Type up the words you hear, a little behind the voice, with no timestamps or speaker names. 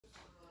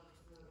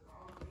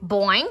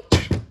boing,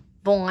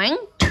 boing,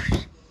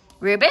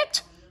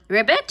 ribbit,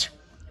 ribbit,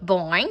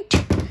 boing,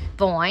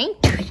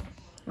 boing,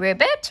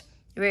 ribbit,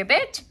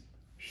 ribbit.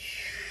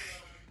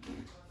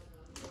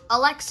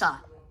 Alexa,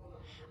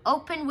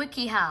 open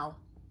WikiHow.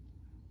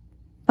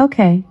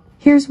 Okay,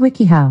 here's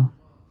WikiHow.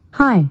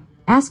 Hi,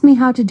 ask me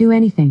how to do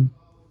anything.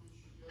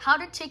 How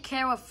to take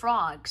care of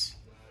frogs.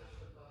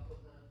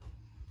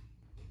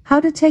 How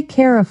to take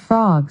care of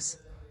frogs.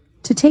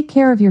 To take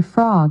care of your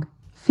frog,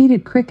 feed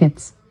it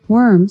crickets,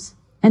 worms,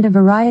 and a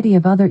variety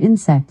of other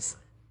insects.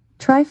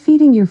 Try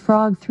feeding your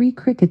frog 3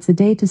 crickets a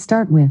day to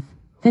start with,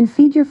 then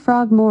feed your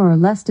frog more or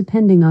less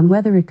depending on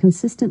whether it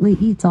consistently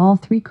eats all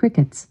 3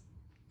 crickets.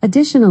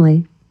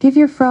 Additionally, give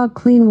your frog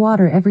clean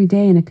water every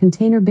day in a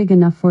container big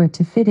enough for it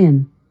to fit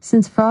in,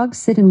 since frogs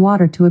sit in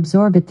water to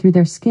absorb it through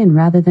their skin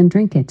rather than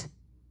drink it.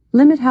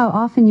 Limit how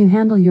often you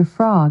handle your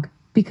frog,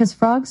 because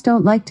frogs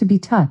don't like to be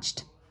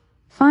touched.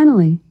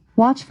 Finally,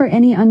 watch for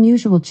any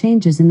unusual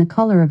changes in the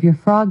color of your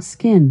frog's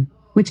skin,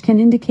 which can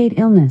indicate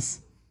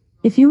illness.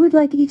 If you would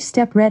like each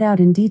step read out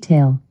in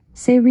detail,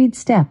 say read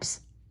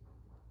steps.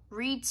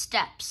 Read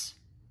steps.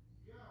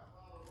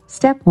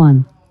 Step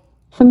 1.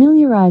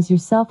 Familiarize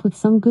yourself with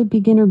some good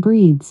beginner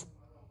breeds.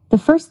 The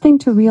first thing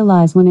to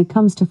realize when it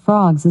comes to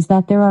frogs is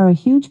that there are a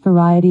huge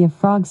variety of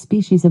frog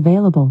species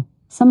available.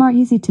 Some are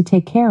easy to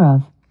take care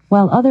of,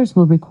 while others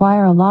will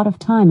require a lot of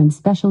time and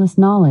specialist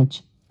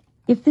knowledge.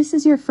 If this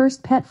is your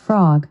first pet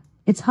frog,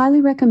 it's highly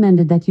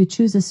recommended that you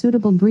choose a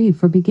suitable breed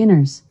for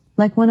beginners,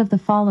 like one of the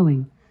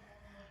following.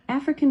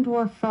 African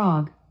dwarf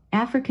frog.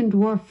 African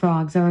dwarf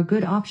frogs are a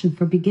good option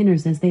for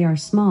beginners as they are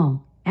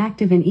small,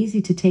 active and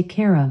easy to take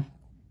care of.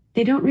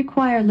 They don't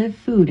require live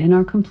food and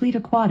are complete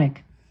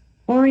aquatic.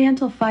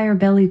 Oriental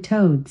fire-bellied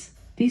toads.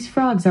 These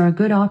frogs are a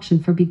good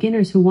option for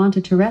beginners who want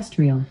a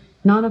terrestrial,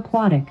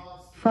 non-aquatic,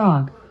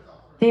 frog.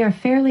 They are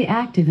fairly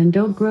active and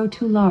don't grow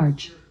too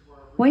large.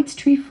 White's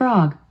tree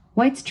frog.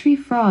 White's tree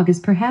frog is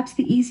perhaps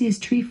the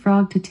easiest tree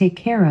frog to take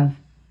care of.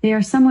 They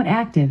are somewhat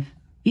active,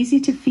 easy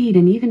to feed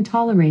and even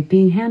tolerate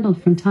being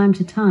handled from time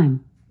to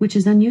time, which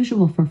is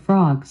unusual for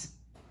frogs.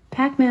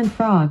 Pac-Man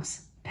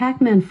frogs.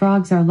 Pac-Man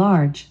frogs are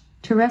large,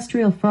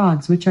 terrestrial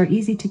frogs which are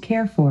easy to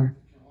care for.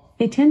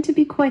 They tend to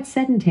be quite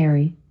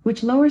sedentary,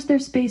 which lowers their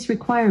space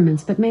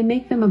requirements but may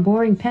make them a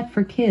boring pet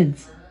for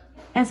kids.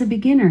 As a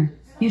beginner,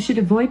 you should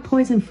avoid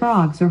poison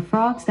frogs or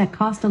frogs that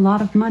cost a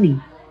lot of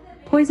money.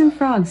 Poison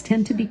frogs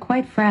tend to be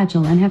quite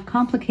fragile and have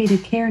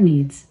complicated care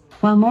needs,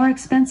 while more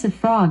expensive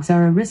frogs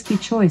are a risky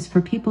choice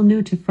for people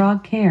new to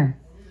frog care.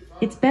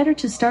 It's better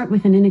to start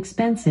with an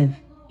inexpensive,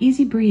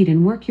 easy breed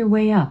and work your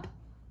way up.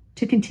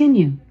 To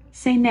continue,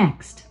 say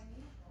next.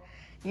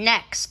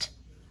 Next.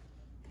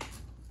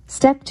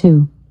 Step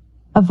 2.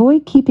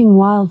 Avoid keeping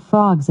wild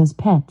frogs as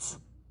pets.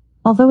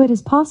 Although it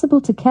is possible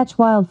to catch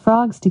wild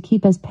frogs to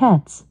keep as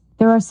pets,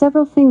 there are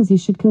several things you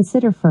should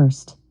consider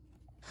first.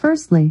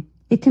 Firstly,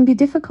 it can be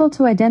difficult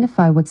to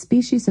identify what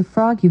species of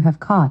frog you have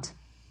caught.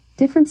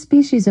 Different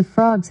species of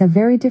frogs have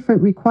very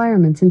different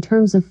requirements in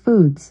terms of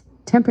foods,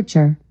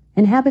 temperature,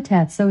 and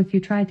habitat, so if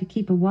you try to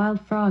keep a wild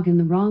frog in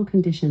the wrong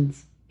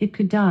conditions, it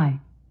could die.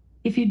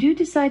 If you do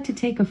decide to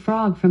take a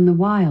frog from the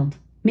wild,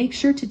 make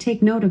sure to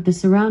take note of the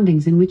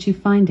surroundings in which you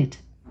find it.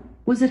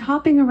 Was it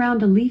hopping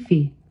around a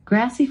leafy,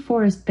 grassy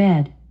forest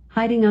bed,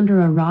 hiding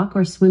under a rock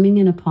or swimming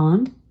in a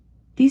pond?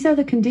 These are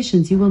the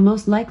conditions you will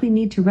most likely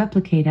need to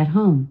replicate at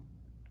home.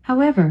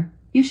 However,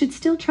 you should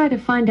still try to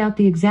find out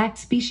the exact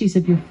species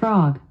of your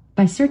frog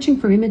by searching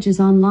for images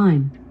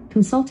online,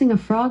 consulting a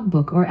frog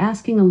book or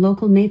asking a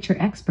local nature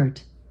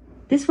expert.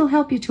 This will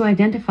help you to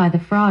identify the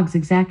frog's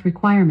exact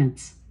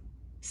requirements.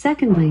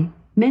 Secondly,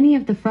 many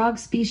of the frog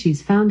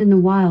species found in the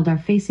wild are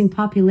facing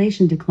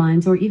population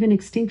declines or even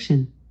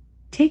extinction.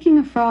 Taking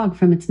a frog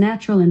from its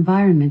natural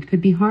environment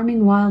could be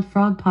harming wild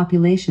frog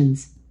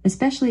populations,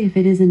 especially if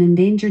it is an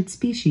endangered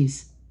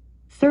species.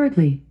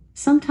 Thirdly,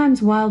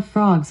 sometimes wild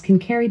frogs can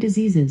carry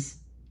diseases.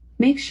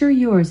 Make sure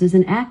yours is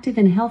an active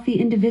and healthy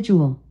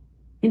individual.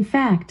 In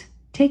fact,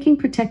 taking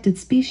protected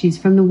species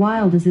from the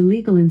wild is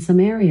illegal in some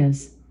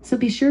areas, so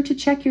be sure to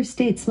check your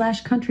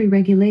state/country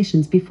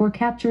regulations before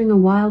capturing a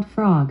wild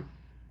frog.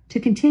 To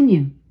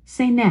continue,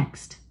 say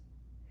next.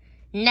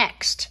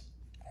 Next.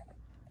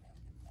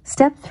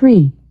 Step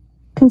 3.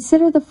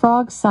 Consider the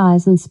frog's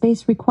size and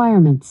space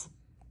requirements.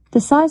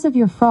 The size of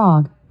your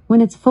frog,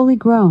 when it's fully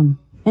grown,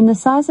 and the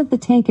size of the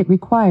tank it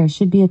requires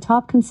should be a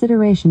top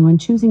consideration when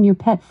choosing your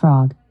pet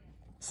frog.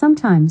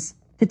 Sometimes,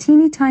 the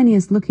teeny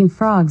tiniest looking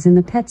frogs in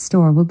the pet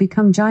store will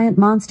become giant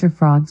monster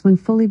frogs when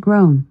fully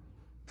grown.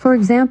 For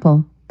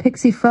example,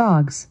 pixie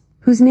frogs,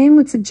 whose name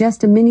would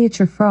suggest a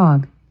miniature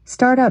frog,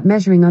 start out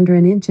measuring under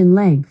an inch in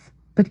length,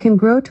 but can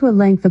grow to a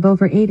length of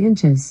over 8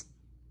 inches.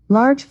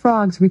 Large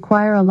frogs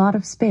require a lot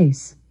of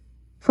space.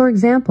 For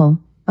example,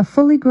 a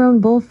fully grown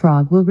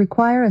bullfrog will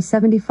require a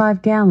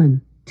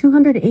 75-gallon,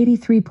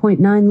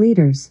 283.9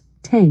 liters,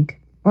 tank,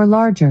 or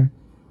larger.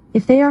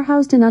 If they are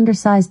housed in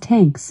undersized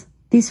tanks,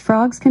 these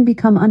frogs can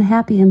become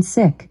unhappy and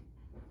sick.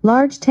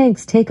 Large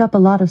tanks take up a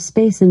lot of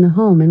space in the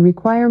home and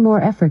require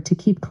more effort to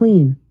keep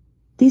clean.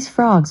 these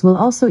frogs will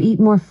also eat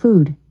more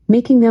food,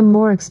 making them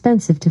more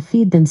expensive to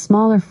feed than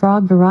smaller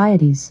frog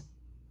varieties.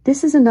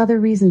 This is another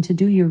reason to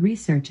do your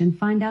research and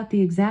find out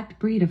the exact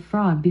breed of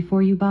frog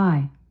before you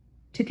buy.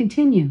 To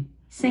continue,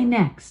 say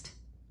next.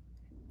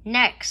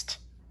 Next.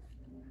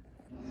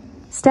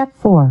 Step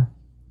 4.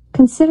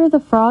 Consider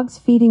the frog's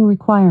feeding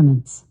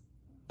requirements.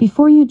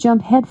 Before you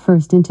jump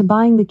headfirst into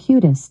buying the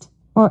cutest,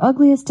 or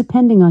ugliest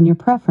depending on your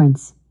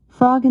preference,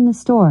 frog in the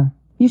store,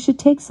 you should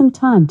take some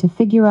time to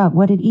figure out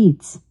what it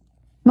eats.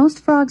 Most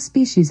frog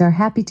species are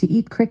happy to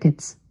eat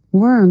crickets,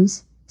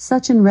 worms,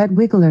 such as red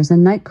wigglers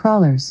and night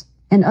crawlers,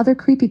 and other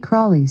creepy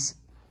crawlies.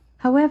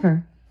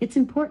 However, it's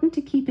important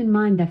to keep in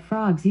mind that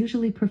frogs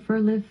usually prefer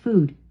live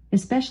food,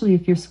 especially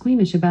if you're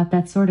squeamish about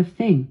that sort of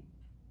thing.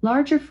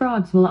 Larger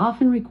frogs will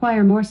often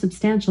require more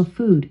substantial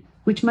food,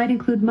 which might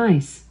include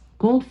mice,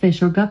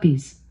 goldfish or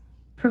guppies.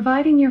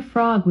 Providing your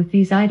frog with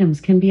these items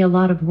can be a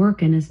lot of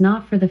work and is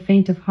not for the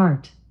faint of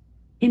heart.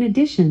 In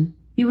addition,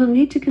 you will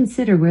need to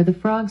consider where the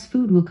frog's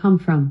food will come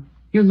from.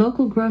 Your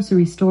local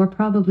grocery store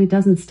probably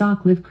doesn't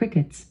stock live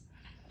crickets.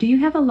 Do you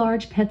have a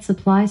large pet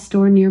supply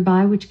store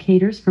nearby which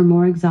caters for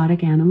more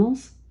exotic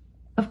animals?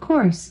 Of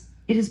course,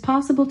 it is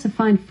possible to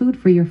find food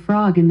for your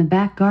frog in the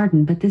back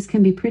garden, but this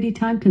can be pretty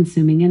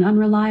time-consuming and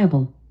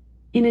unreliable.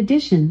 In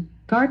addition,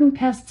 garden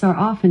pests are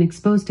often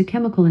exposed to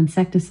chemical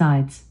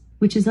insecticides,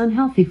 which is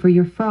unhealthy for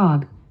your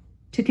frog.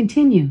 To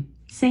continue,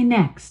 say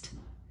next.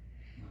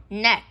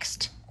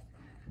 Next.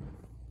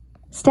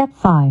 Step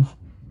 5.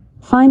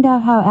 Find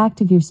out how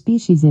active your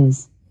species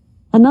is.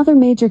 Another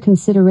major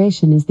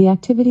consideration is the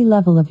activity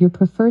level of your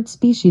preferred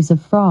species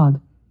of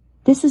frog.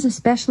 This is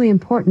especially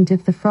important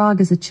if the frog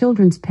is a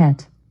children's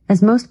pet,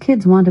 as most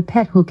kids want a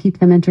pet who'll keep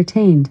them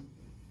entertained.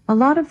 A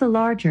lot of the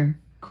larger,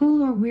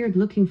 cool or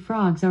weird-looking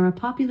frogs are a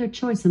popular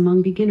choice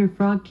among beginner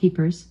frog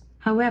keepers.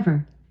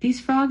 However,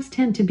 these frogs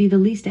tend to be the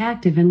least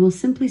active and will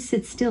simply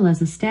sit still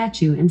as a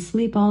statue and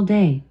sleep all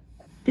day.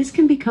 This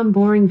can become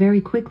boring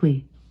very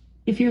quickly.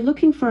 If you're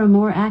looking for a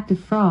more active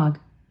frog,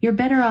 you're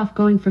better off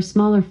going for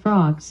smaller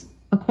frogs,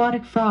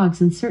 aquatic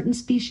frogs and certain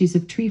species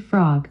of tree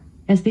frog,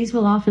 as these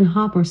will often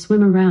hop or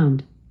swim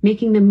around,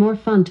 making them more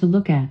fun to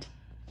look at.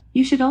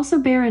 You should also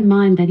bear in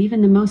mind that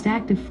even the most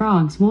active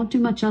frogs won't do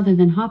much other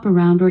than hop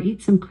around or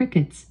eat some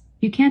crickets.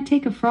 You can't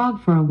take a frog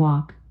for a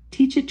walk,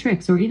 teach it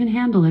tricks or even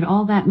handle it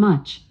all that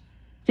much.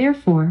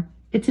 Therefore,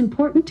 it's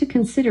important to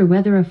consider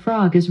whether a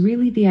frog is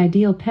really the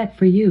ideal pet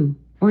for you,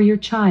 or your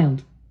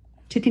child.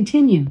 To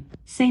continue,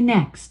 say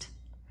next.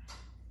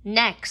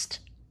 Next.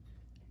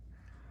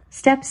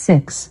 Step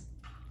 6.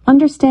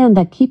 Understand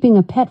that keeping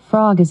a pet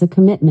frog is a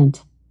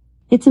commitment.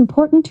 It's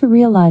important to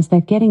realize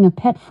that getting a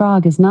pet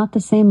frog is not the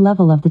same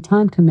level of the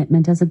time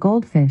commitment as a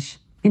goldfish.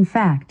 In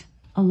fact,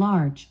 a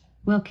large,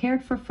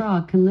 well-cared-for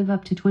frog can live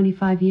up to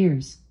 25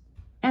 years.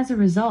 As a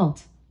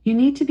result, you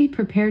need to be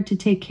prepared to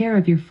take care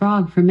of your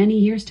frog for many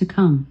years to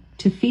come,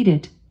 to feed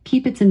it,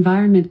 keep its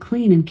environment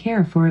clean and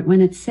care for it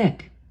when it's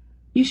sick.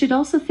 You should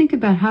also think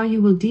about how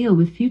you will deal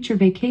with future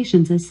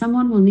vacations, as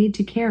someone will need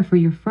to care for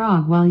your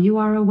frog while you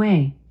are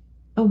away.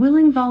 A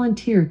willing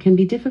volunteer can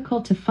be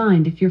difficult to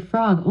find if your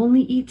frog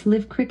only eats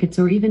live crickets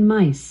or even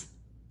mice.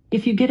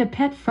 If you get a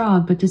pet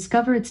frog but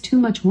discover it's too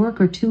much work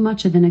or too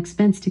much of an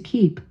expense to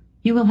keep,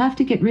 you will have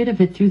to get rid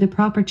of it through the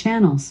proper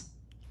channels.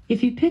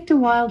 If you picked a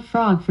wild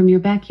frog from your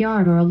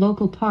backyard or a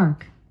local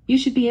park, you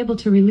should be able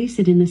to release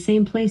it in the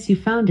same place you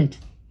found it.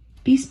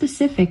 Be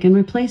specific and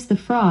replace the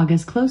frog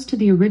as close to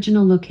the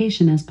original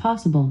location as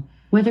possible,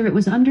 whether it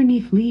was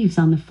underneath leaves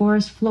on the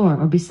forest floor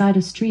or beside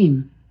a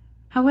stream.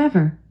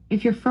 However,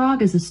 if your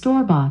frog is a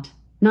store-bought,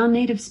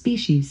 non-native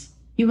species,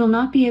 you will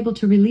not be able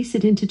to release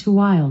it into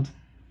wild.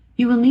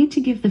 You will need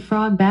to give the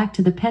frog back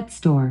to the pet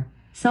store,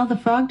 sell the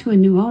frog to a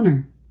new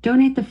owner,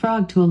 donate the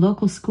frog to a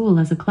local school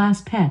as a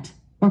class pet,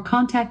 or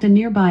contact a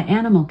nearby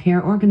animal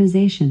care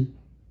organization.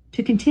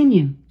 To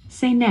continue,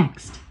 say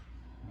next.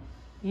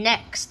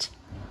 Next.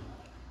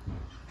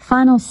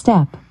 Final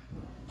step.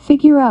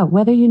 Figure out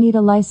whether you need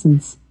a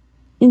license.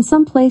 In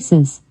some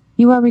places,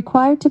 you are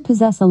required to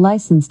possess a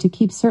license to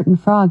keep certain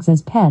frogs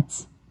as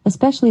pets,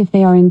 especially if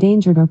they are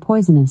endangered or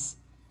poisonous.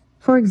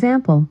 For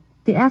example,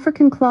 the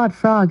African clawed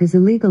frog is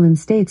illegal in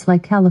states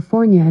like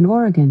California and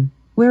Oregon,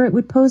 where it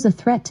would pose a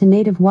threat to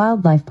native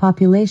wildlife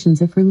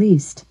populations if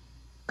released.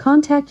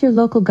 Contact your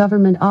local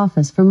government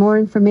office for more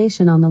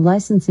information on the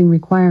licensing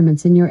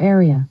requirements in your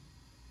area.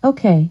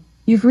 Okay,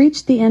 you've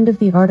reached the end of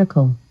the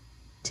article.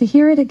 To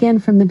hear it again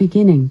from the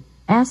beginning,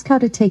 ask how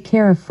to take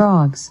care of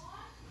frogs.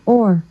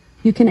 Or,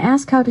 you can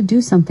ask how to do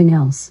something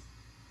else.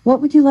 What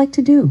would you like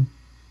to do?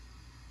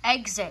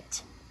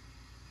 Exit.